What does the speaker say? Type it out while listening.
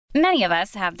Many of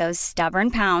us have those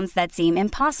stubborn pounds that seem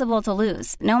impossible to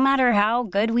lose, no matter how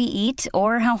good we eat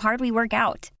or how hard we work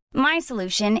out. My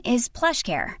solution is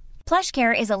PlushCare.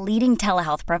 PlushCare is a leading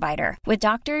telehealth provider with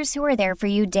doctors who are there for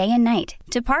you day and night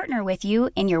to partner with you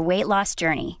in your weight loss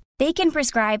journey. They can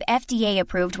prescribe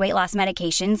FDA-approved weight loss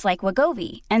medications like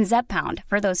Wegovy and Zepbound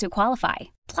for those who qualify.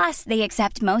 Plus, they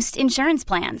accept most insurance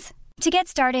plans. To get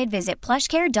started, visit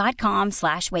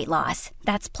plushcare.com/weightloss.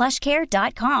 That's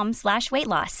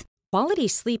plushcare.com/weightloss. Quality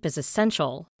sleep is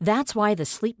essential. That's why the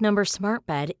Sleep Number Smart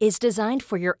Bed is designed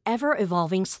for your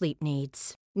ever-evolving sleep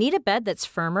needs. Need a bed that's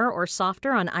firmer or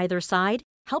softer on either side?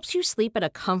 Helps you sleep at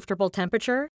a comfortable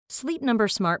temperature? Sleep Number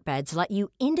Smart Beds let you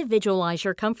individualize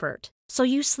your comfort, so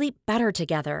you sleep better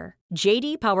together.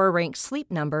 J.D. Power ranks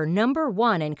Sleep Number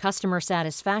 #1 in customer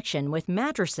satisfaction with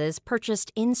mattresses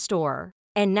purchased in-store.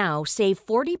 And now, save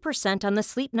 40% on the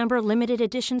Sleep Number Limited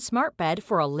Edition Smart Bed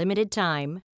for a limited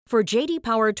time. For J.D.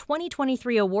 Power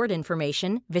 2023 award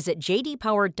information, visit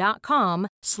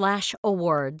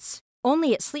jdpower.com/awards.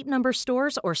 Only at Sleep Number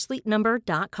stores or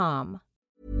sleepnumber.com.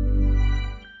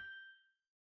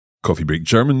 Coffee Break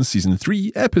German, Season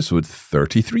 3, Episode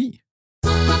 33.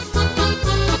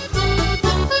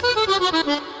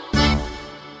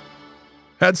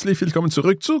 Herzlich willkommen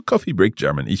zurück zu Coffee Break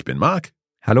German. Ich bin Marc.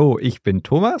 Hallo, ich bin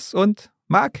Thomas und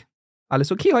Marc,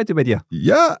 alles okay heute bei dir?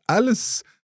 Ja, alles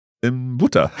im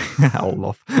Butter. I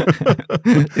love.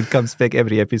 It comes back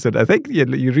every episode. I think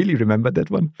you really remember that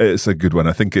one. It's a good one.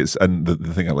 I think it's, and the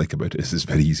thing I like about it is it's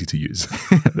very easy to use.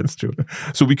 That's true.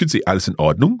 So we could say alles in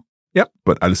Ordnung. Yeah.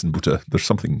 But alles in Butter. There's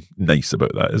something nice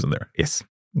about that, isn't there? Yes.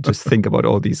 Just think about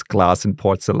all these glass and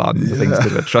porcelain things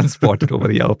that were transported over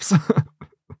the Alps.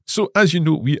 So, as you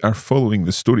know, we are following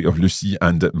the story of Lucie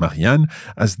and Marianne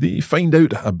as they find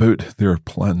out about their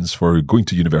plans for going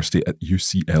to university at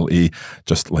UCLA,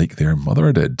 just like their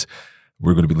mother did.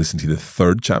 We're going to be listening to the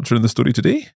third chapter in the story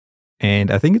today.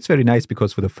 And I think it's very nice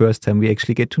because for the first time we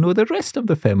actually get to know the rest of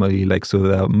the family. Like, so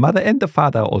the mother and the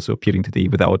father are also appearing today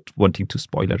without wanting to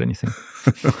spoil or anything.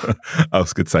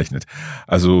 Ausgezeichnet.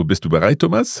 Also, bist du bereit,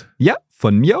 Thomas? Ja,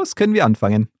 von mir aus können wir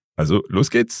anfangen. Also, los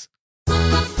geht's.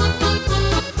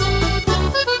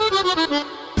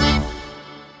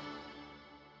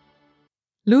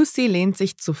 Lucy lehnt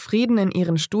sich zufrieden in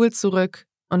ihren Stuhl zurück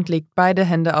und legt beide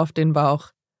Hände auf den Bauch.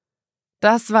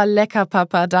 Das war lecker,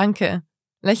 Papa, danke,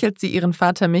 lächelt sie ihren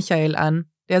Vater Michael an,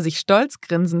 der sich stolz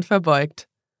grinsend verbeugt.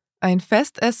 Ein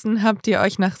Festessen habt ihr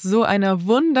euch nach so einer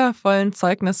wundervollen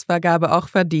Zeugnisvergabe auch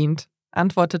verdient,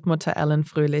 antwortet Mutter Ellen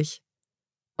fröhlich.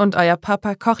 Und euer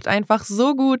Papa kocht einfach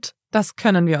so gut, das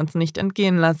können wir uns nicht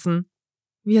entgehen lassen.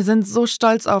 Wir sind so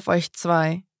stolz auf euch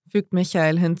zwei, fügt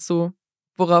Michael hinzu,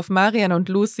 worauf Marian und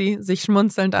Lucy sich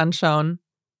schmunzelnd anschauen.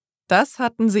 Das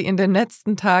hatten sie in den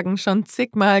letzten Tagen schon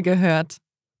zigmal gehört.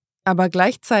 Aber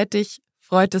gleichzeitig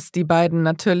freut es die beiden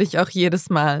natürlich auch jedes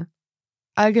Mal.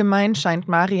 Allgemein scheint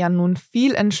Marian nun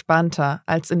viel entspannter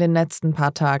als in den letzten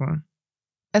paar Tagen.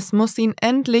 Es muss ihn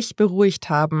endlich beruhigt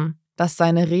haben, dass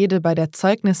seine Rede bei der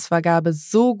Zeugnisvergabe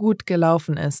so gut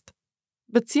gelaufen ist.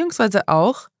 Beziehungsweise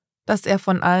auch, dass er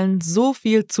von allen so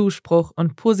viel Zuspruch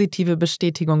und positive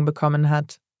Bestätigung bekommen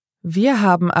hat. Wir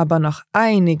haben aber noch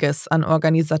einiges an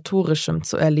Organisatorischem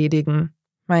zu erledigen,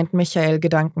 meint Michael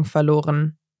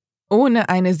gedankenverloren. Ohne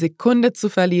eine Sekunde zu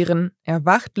verlieren,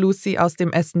 erwacht Lucy aus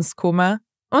dem Essenskoma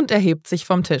und erhebt sich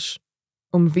vom Tisch,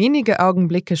 um wenige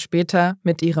Augenblicke später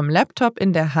mit ihrem Laptop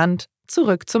in der Hand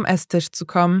zurück zum Esstisch zu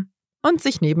kommen und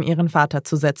sich neben ihren Vater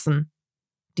zu setzen.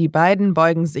 Die beiden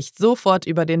beugen sich sofort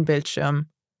über den Bildschirm.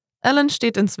 Ellen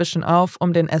steht inzwischen auf,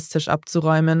 um den Esstisch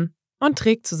abzuräumen und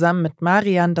trägt zusammen mit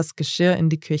Marian das Geschirr in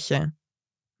die Küche.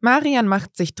 Marian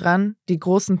macht sich dran, die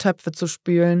großen Töpfe zu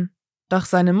spülen, doch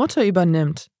seine Mutter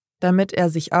übernimmt, damit er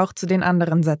sich auch zu den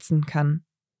anderen setzen kann.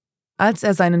 Als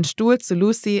er seinen Stuhl zu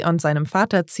Lucy und seinem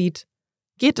Vater zieht,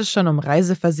 geht es schon um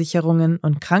Reiseversicherungen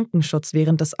und Krankenschutz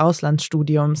während des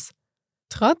Auslandsstudiums.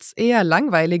 Trotz eher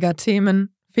langweiliger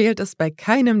Themen fehlt es bei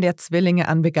keinem der Zwillinge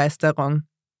an Begeisterung.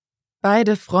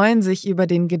 Beide freuen sich über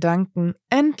den Gedanken,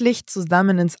 endlich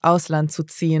zusammen ins Ausland zu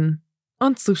ziehen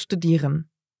und zu studieren.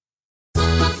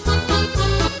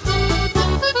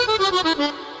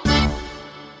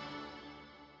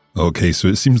 Okay, so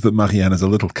it seems that Marianne is a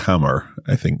little calmer,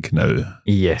 I think, now.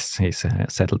 Yes, he's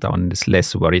settled down and is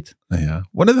less worried. Yeah.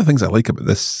 One of the things I like about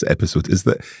this episode is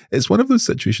that it's one of those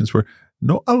situations where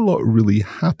not a lot really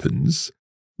happens,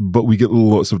 but we get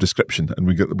lots of description and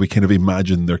we kind of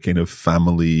imagine their kind of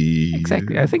family.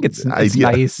 Exactly. I think it's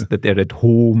nice that they're at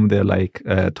home. They're like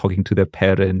talking to their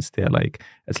parents. They're like,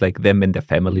 it's like them and their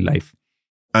family life.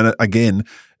 And again,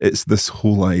 it's this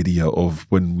whole idea of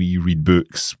when we read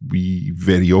books, we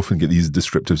very often get these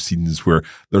descriptive scenes where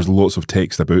there's lots of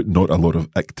text about not a lot of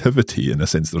activity. In a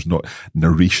sense, there's not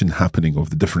narration happening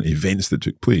of the different events that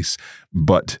took place,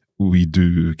 but we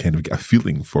do kind of get a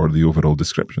feeling for the overall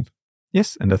description.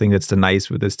 Yes, and I think that's the nice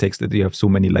with this text that you have so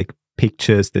many like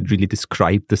pictures that really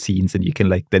describe the scenes, and you can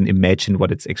like then imagine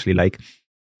what it's actually like.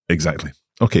 Exactly.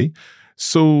 Okay.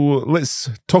 So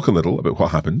let's talk a little about what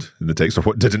happened in the text, or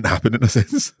what didn't happen in a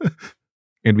sense.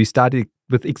 And we started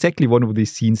with exactly one of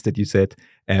these scenes that you said.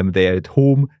 They're at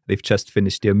home. They've just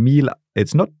finished their meal.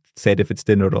 It's not said if it's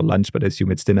dinner or lunch, but I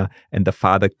assume it's dinner. And the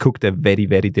father cooked a very,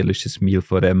 very delicious meal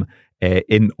for them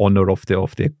in honor of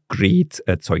their great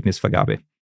Zeugnisvergabe.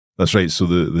 That's right. So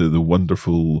the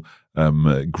wonderful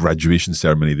graduation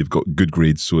ceremony, they've got good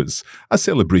grades. So it's a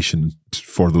celebration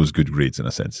for those good grades in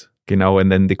a sense. Genau,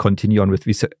 and then they continue on with,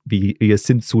 wir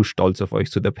sind so stolz auf euch.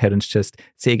 So the parents just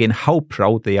say again how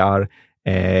proud they are.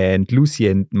 And Lucy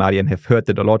and Marian have heard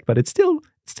that a lot, but it's still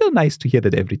nice to hear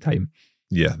that every time.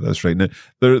 Yeah, that's right. Now,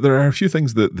 there are a few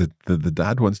things that the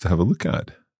dad wants to have a look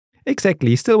at. Exactly.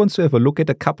 He still wants to have a look at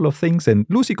a couple of things, and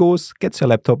Lucy goes, gets her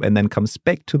laptop, and then comes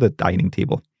back to the dining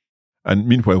table. And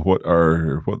meanwhile,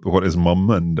 what is Mum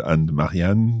and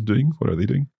Marianne doing? What are they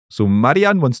doing? So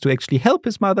Marianne wants to actually help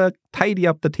his mother tidy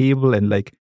up the table and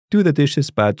like do the dishes,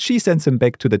 but she sends him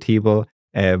back to the table,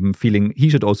 feeling he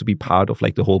should also be part of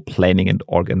like the whole planning and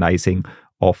organizing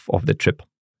of the trip.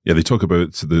 Yeah, they talk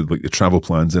about the travel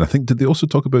plans, and I think did they also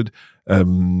talk about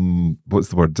what's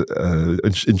the word?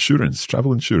 Insurance,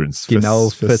 travel insurance. Genau,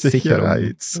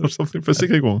 Versicherung. Or something.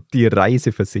 Versicherung. Die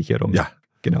Reiseversicherung. Yeah.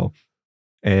 Genau.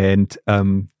 And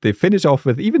they finish off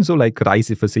with, even so like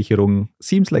Reiseversicherung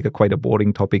seems like quite a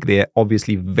boring topic. They're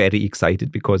obviously very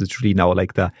excited because it's really now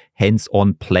like the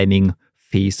hands-on planning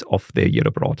phase of their year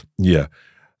abroad. Yeah.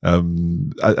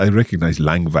 I recognize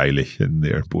langweilig in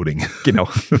there, boring. Genau.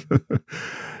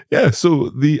 Yeah, so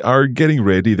they are getting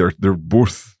ready.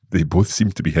 They both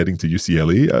seem to be heading to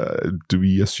UCLA. Do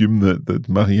we assume that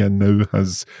Marianne now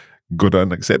has got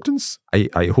an acceptance?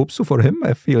 I hope so for him.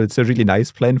 I feel it's a really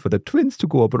nice plan for the twins to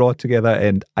go abroad together,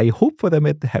 and I hope for them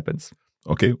it happens.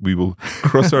 Okay, we will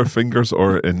cross our fingers,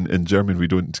 or in German we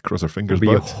don't cross our fingers.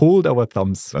 We hold our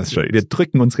thumbs. That's right. Wir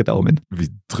drücken unsere Daumen. Wir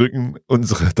drücken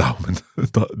unsere Daumen.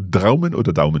 Daumen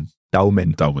oder Daumen?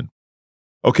 Daumen. Daumen.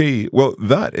 Okay, well,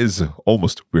 that is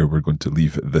almost where we're going to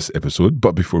leave this episode.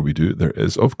 But before we do, there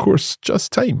is, of course,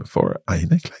 just time for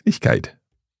eine Kleinigkeit.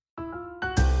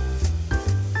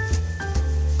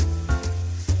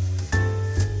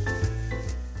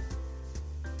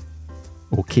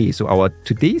 Okay, so our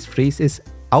today's phrase is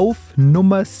auf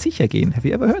Nummer sicher gehen. Have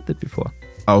you ever heard that before?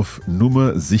 Auf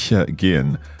Nummer sicher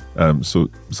gehen. So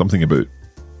something about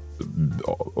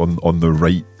on the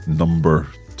right number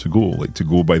to go, like to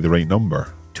go by the right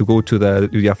number. To go to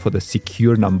for the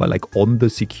secure number, like on the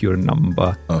secure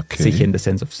number. Okay. Sicher in the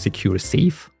sense of secure,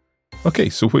 safe. Okay,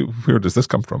 so where does this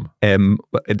come from?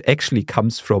 It actually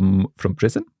comes from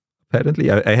prison,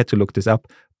 apparently. I had to look this up.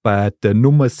 But the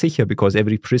Nummer sicher, because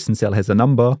every prison cell has a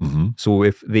number. Mm-hmm. So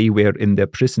if they were in their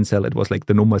prison cell, it was like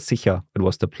the Nummer sicher. It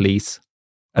was the place.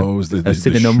 A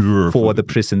synonym for the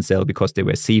prison cell because they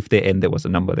were safe there and there was a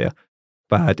number there.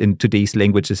 But in today's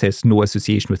language, it has no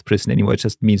association with prison anymore. It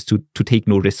just means to take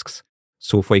no risks.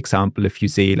 So for example, if you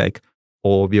say like,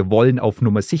 oh, wir wollen auf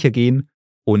Nummer sicher gehen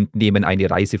und nehmen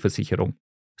eine Reiseversicherung.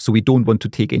 So we don't want to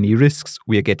take any risks.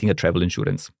 We are getting a travel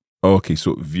insurance. Okay,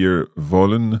 so wir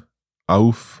wollen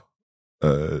auf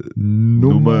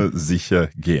Nummer sicher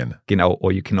gehen. Genau,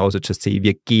 or you can also just say,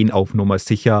 wir gehen auf Nummer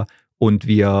sicher und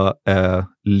wir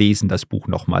lesen das Buch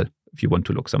nochmal, if you want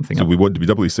to look something up. So we want to be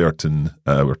doubly certain,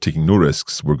 we're taking no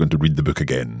risks, we're going to read the book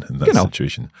again in that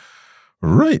situation.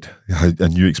 Right, a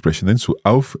new expression then, so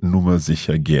auf Nummer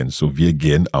sicher gehen. So wir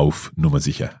gehen auf Nummer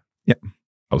sicher. Ja.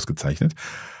 Ausgezeichnet.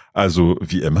 Also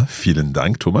wie immer, vielen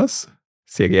Dank, Thomas.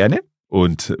 Sehr gerne.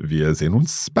 Und wir sehen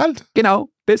uns bald. Genau,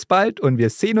 bis bald und wir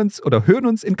sehen uns oder hören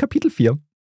uns in Kapitel 4.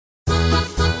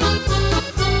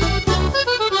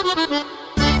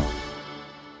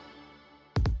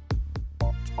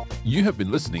 You have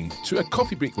been listening to a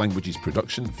Coffee Break Languages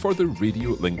production for the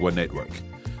Radio Lingua Network.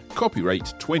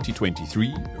 Copyright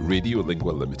 2023 Radio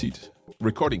Lingua Limited.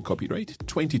 Recording copyright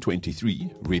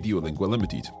 2023 Radio Lingua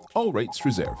Limited. All rights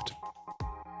reserved.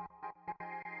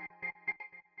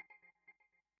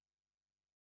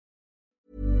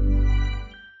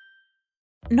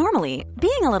 Normally,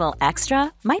 being a little extra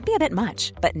might be a bit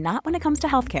much, but not when it comes to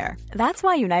healthcare. That's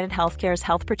why United Healthcare's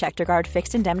Health Protector Guard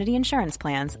fixed indemnity insurance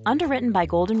plans, underwritten by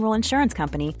Golden Rule Insurance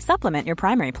Company, supplement your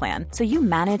primary plan so you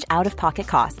manage out-of-pocket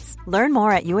costs. Learn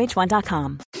more at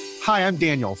uh1.com. Hi, I'm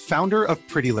Daniel, founder of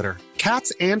Pretty Litter.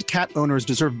 Cats and cat owners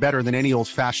deserve better than any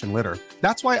old-fashioned litter.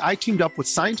 That's why I teamed up with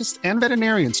scientists and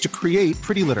veterinarians to create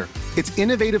Pretty Litter. Its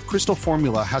innovative crystal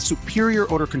formula has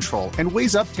superior odor control and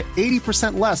weighs up to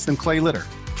 80% less than clay litter.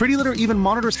 Pretty Litter even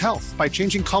monitors health by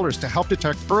changing colors to help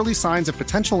detect early signs of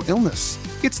potential illness.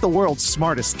 It's the world's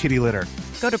smartest kitty litter.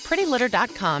 Go to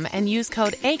prettylitter.com and use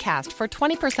code ACAST for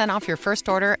 20% off your first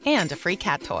order and a free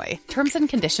cat toy. Terms and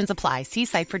conditions apply. See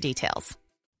site for details.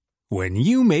 When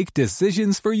you make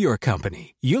decisions for your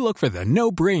company, you look for the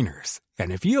no-brainers.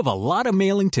 And if you have a lot of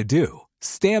mailing to do,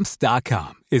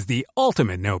 Stamps.com is the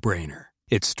ultimate no-brainer.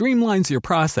 It streamlines your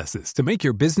processes to make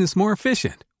your business more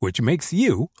efficient, which makes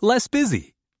you less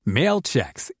busy. Mail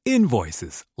checks,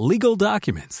 invoices, legal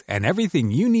documents, and everything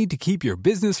you need to keep your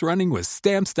business running with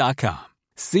Stamps.com.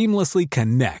 Seamlessly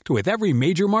connect with every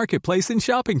major marketplace and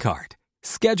shopping cart.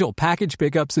 Schedule package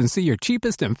pickups and see your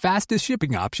cheapest and fastest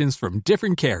shipping options from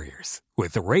different carriers,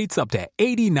 with rates up to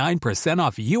 89%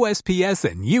 off USPS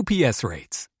and UPS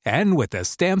rates. And with the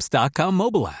Stamps.com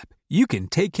mobile app, you can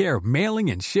take care of mailing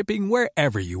and shipping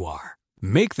wherever you are.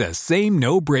 Make the same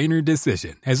no-brainer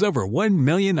decision as over 1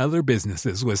 million other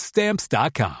businesses with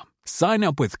Stamps.com. Sign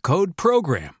up with code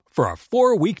PROGRAM for a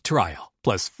 4-week trial,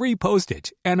 plus free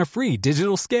postage and a free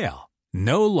digital scale.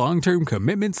 No long-term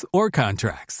commitments or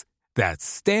contracts. That's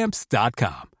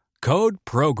Stamps.com. Code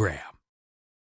PROGRAM.